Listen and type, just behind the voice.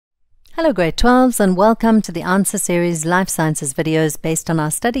Hello Grade 12s and welcome to the Answer Series Life Sciences videos based on our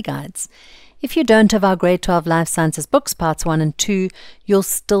study guides. If you don't have our Grade 12 Life Sciences books, parts 1 and 2, you'll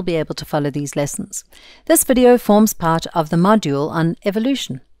still be able to follow these lessons. This video forms part of the module on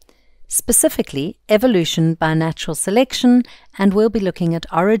evolution, specifically evolution by natural selection, and we'll be looking at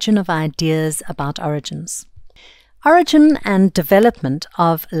origin of ideas about origins. Origin and development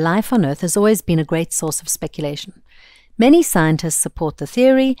of life on Earth has always been a great source of speculation. Many scientists support the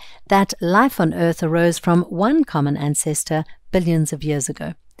theory that life on Earth arose from one common ancestor billions of years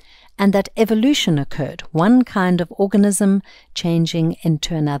ago, and that evolution occurred, one kind of organism changing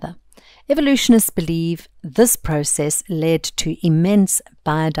into another. Evolutionists believe this process led to immense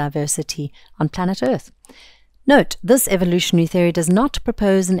biodiversity on planet Earth. Note, this evolutionary theory does not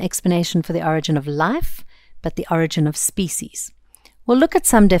propose an explanation for the origin of life, but the origin of species. We'll look at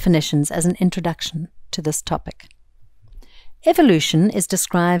some definitions as an introduction to this topic. Evolution is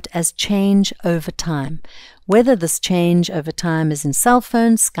described as change over time. Whether this change over time is in cell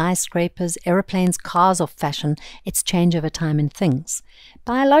phones, skyscrapers, aeroplanes, cars, or fashion, it's change over time in things.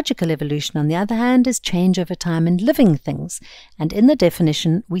 Biological evolution, on the other hand, is change over time in living things, and in the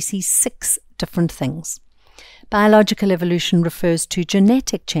definition we see 6 different things. Biological evolution refers to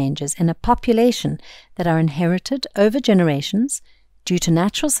genetic changes in a population that are inherited over generations due to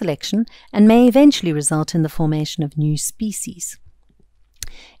natural selection and may eventually result in the formation of new species.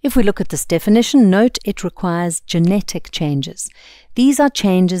 If we look at this definition, note it requires genetic changes. These are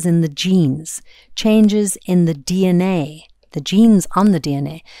changes in the genes, changes in the DNA, the genes on the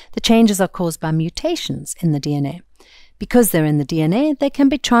DNA. The changes are caused by mutations in the DNA. Because they're in the DNA, they can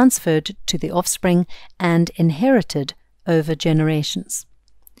be transferred to the offspring and inherited over generations.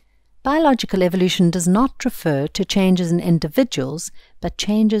 Biological evolution does not refer to changes in individuals, but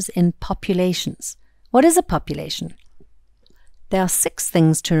changes in populations. What is a population? There are 6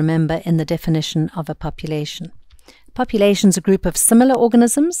 things to remember in the definition of a population. A population is a group of similar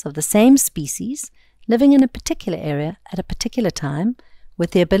organisms of the same species living in a particular area at a particular time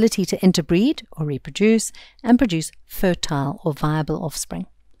with the ability to interbreed or reproduce and produce fertile or viable offspring.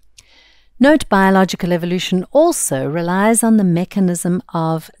 Note, biological evolution also relies on the mechanism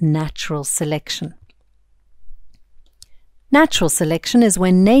of natural selection. Natural selection is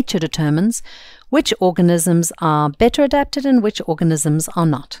when nature determines which organisms are better adapted and which organisms are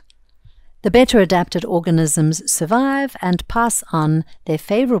not. The better adapted organisms survive and pass on their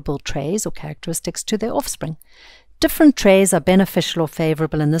favorable traits or characteristics to their offspring. Different traits are beneficial or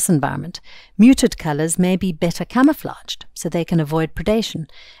favorable in this environment. Muted colors may be better camouflaged, so they can avoid predation.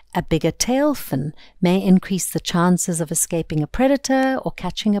 A bigger tail fin may increase the chances of escaping a predator or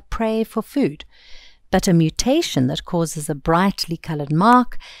catching a prey for food. But a mutation that causes a brightly colored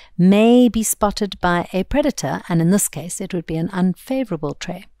mark may be spotted by a predator, and in this case it would be an unfavorable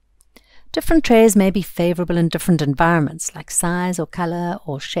trait. Different traits may be favorable in different environments, like size or color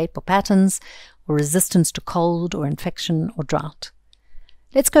or shape or patterns, or resistance to cold or infection or drought.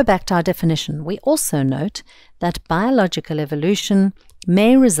 Let's go back to our definition. We also note that biological evolution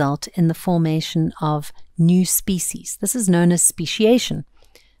may result in the formation of new species. This is known as speciation.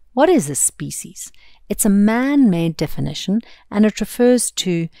 What is a species? It's a man-made definition, and it refers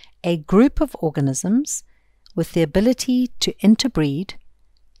to a group of organisms with the ability to interbreed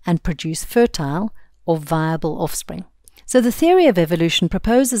and produce fertile or viable offspring. So the theory of evolution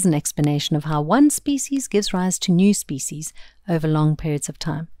proposes an explanation of how one species gives rise to new species over long periods of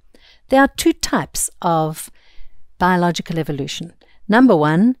time. There are 2 types of biological evolution. Number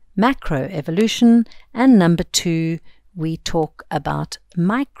 1, macroevolution, and number 2, we talk about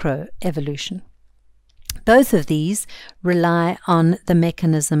microevolution. Both of these rely on the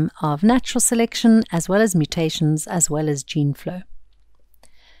mechanism of natural selection as well as mutations as well as gene flow.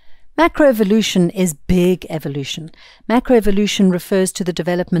 Macroevolution is big evolution. Macroevolution refers to the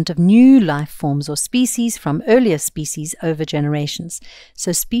development of new life forms or species from earlier species over generations.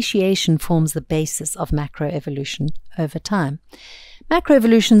 So speciation forms the basis of macroevolution over time.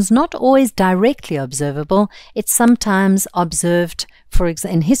 Macroevolution is not always directly observable. It's sometimes observed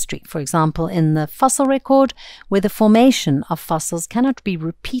in history, for example, in the fossil record, where the formation of fossils cannot be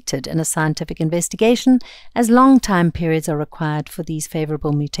repeated in a scientific investigation, as long time periods are required for these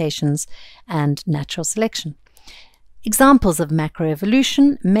favorable mutations and natural selection. Examples of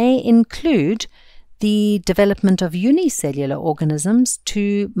macroevolution may include the development of unicellular organisms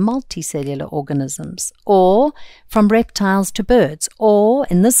to multicellular organisms, or from reptiles to birds, or,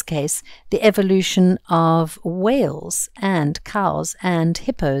 in this case, the evolution of whales and cows and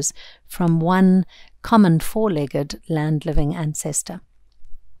hippos from one common 4-legged land-living ancestor.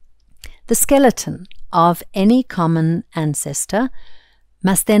 The skeleton of any common ancestor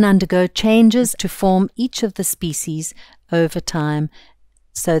must then undergo changes to form each of the species over time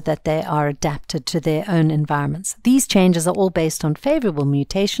so that they are adapted to their own environments. These changes are all based on favorable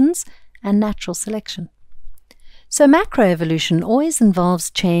mutations and natural selection. So macroevolution always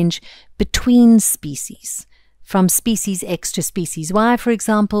involves change between species, from species X to species Y, for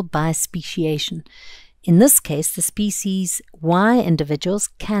example, by speciation. In this case, the species Y individuals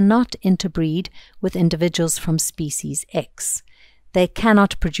cannot interbreed with individuals from species X. They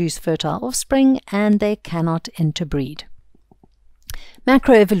cannot produce fertile offspring, and they cannot interbreed.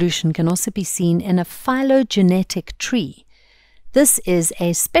 Macroevolution can also be seen in a phylogenetic tree. This is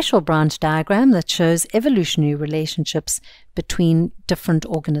a special branch diagram that shows evolutionary relationships between different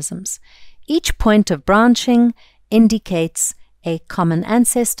organisms. Each point of branching indicates a common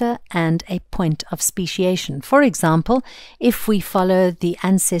ancestor and a point of speciation. For example, if we follow the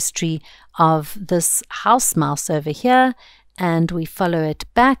ancestry of this house mouse over here, and we follow it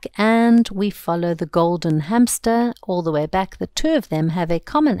back, and we follow the golden hamster all the way back, the two of them have a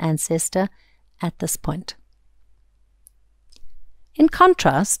common ancestor at this point. In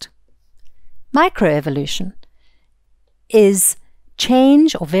contrast, microevolution is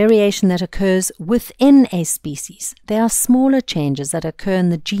change or variation that occurs within a species. There are smaller changes that occur in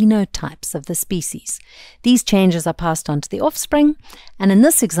the genotypes of the species. These changes are passed on to the offspring, and in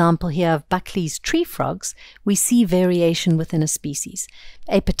this example here of Buckley's tree frogs, we see variation within a species.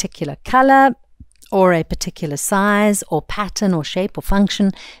 A particular color or a particular size or pattern or shape or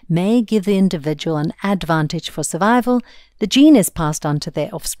function may give the individual an advantage for survival. The gene is passed on to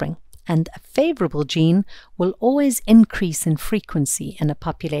their offspring, and a favorable gene will always increase in frequency in a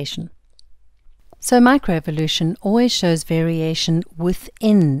population. So microevolution always shows variation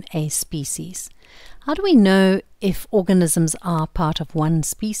within a species. How do we know if organisms are part of one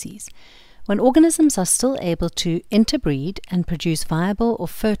species? When organisms are still able to interbreed and produce viable or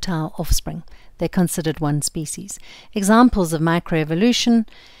fertile offspring, they're considered one species. Examples of microevolution: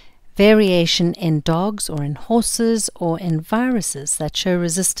 variation in dogs or in horses, or in viruses that show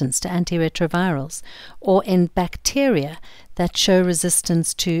resistance to antiretrovirals, or in bacteria that show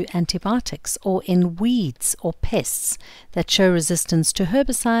resistance to antibiotics, or in weeds or pests that show resistance to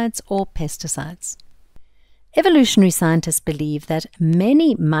herbicides or pesticides. Evolutionary scientists believe that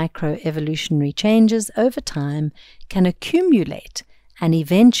many microevolutionary changes over time can accumulate and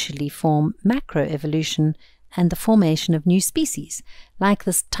eventually form macroevolution and the formation of new species, like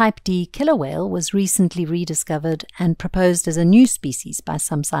this type D killer whale was recently rediscovered and proposed as a new species by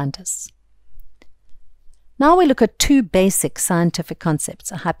some scientists. Now we look at two basic scientific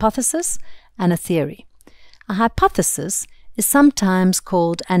concepts, a hypothesis and a theory. A hypothesis is sometimes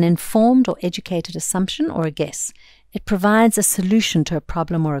called an informed or educated assumption or a guess. It provides a solution to a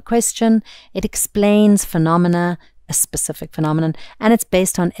problem or a question. It explains phenomena, a specific phenomenon, and it's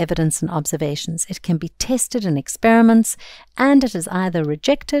based on evidence and observations. It can be tested in experiments, and it is either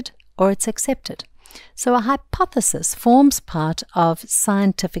rejected or it's accepted. So a hypothesis forms part of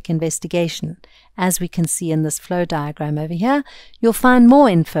scientific investigation. As we can see in this flow diagram over here, you'll find more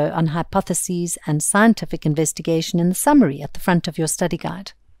info on hypotheses and scientific investigation in the summary at the front of your study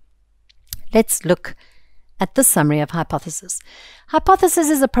guide. Let's look at the summary of hypothesis. Hypothesis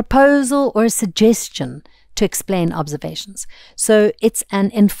is a proposal or a suggestion to explain observations. So it's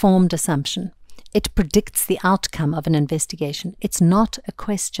an informed assumption. It predicts the outcome of an investigation. It's not a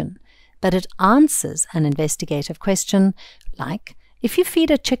question, but it answers an investigative question like, if you feed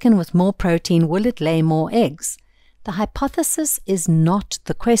a chicken with more protein, will it lay more eggs? The hypothesis is not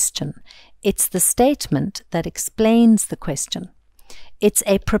the question. It's the statement that explains the question. It's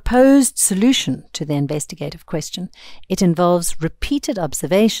a proposed solution to the investigative question. It involves repeated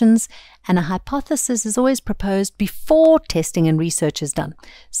observations, and a hypothesis is always proposed before testing and research is done.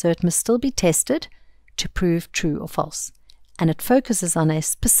 So it must still be tested to prove true or false. And it focuses on a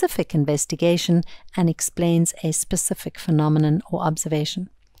specific investigation and explains a specific phenomenon or observation.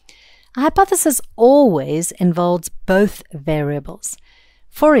 A hypothesis always involves both variables.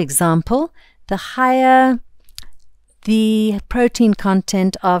 For example, the higher the protein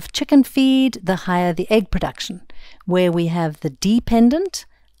content of chicken feed, the higher the egg production, where we have the dependent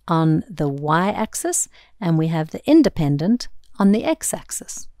on the y-axis and we have the independent on the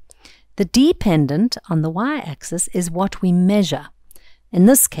x-axis. The dependent on the y-axis is what we measure. In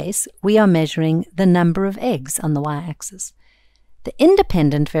this case, we are measuring the number of eggs on the y-axis. The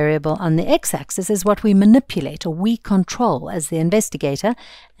independent variable on the x-axis is what we manipulate or we control as the investigator,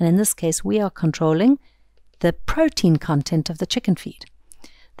 and in this case we are controlling the protein content of the chicken feed.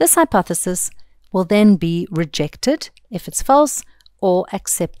 This hypothesis will then be rejected if it's false or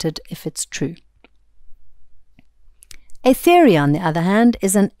accepted if it's true. A theory, on the other hand,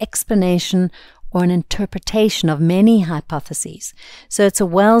 is an explanation or an interpretation of many hypotheses. So it's a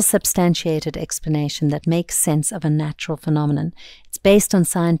well-substantiated explanation that makes sense of a natural phenomenon. It's based on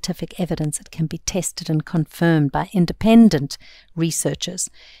scientific evidence. It can be tested and confirmed by independent researchers.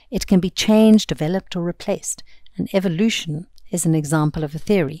 It can be changed, developed, or replaced. And evolution is an example of a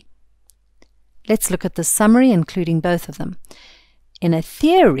theory. Let's look at the summary, including both of them. In a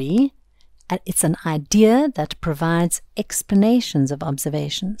theory, it's an idea that provides explanations of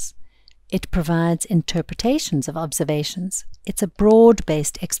observations. It provides interpretations of observations. It's a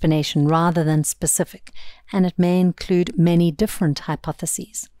broad-based explanation rather than specific, and it may include many different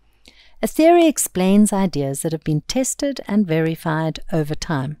hypotheses. A theory explains ideas that have been tested and verified over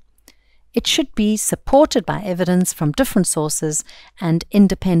time. It should be supported by evidence from different sources and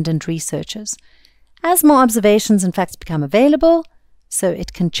independent researchers. As more observations and facts become available, so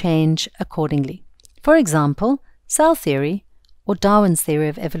it can change accordingly. For example, cell theory or Darwin's theory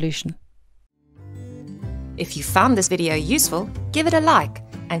of evolution. If you found this video useful, give it a like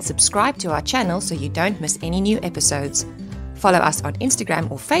and subscribe to our channel so you don't miss any new episodes. Follow us on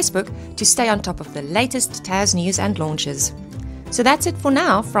Instagram or Facebook to stay on top of the latest TAS news and launches. So that's it for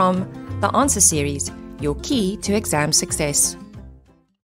now from the Answer Series, your key to exam success.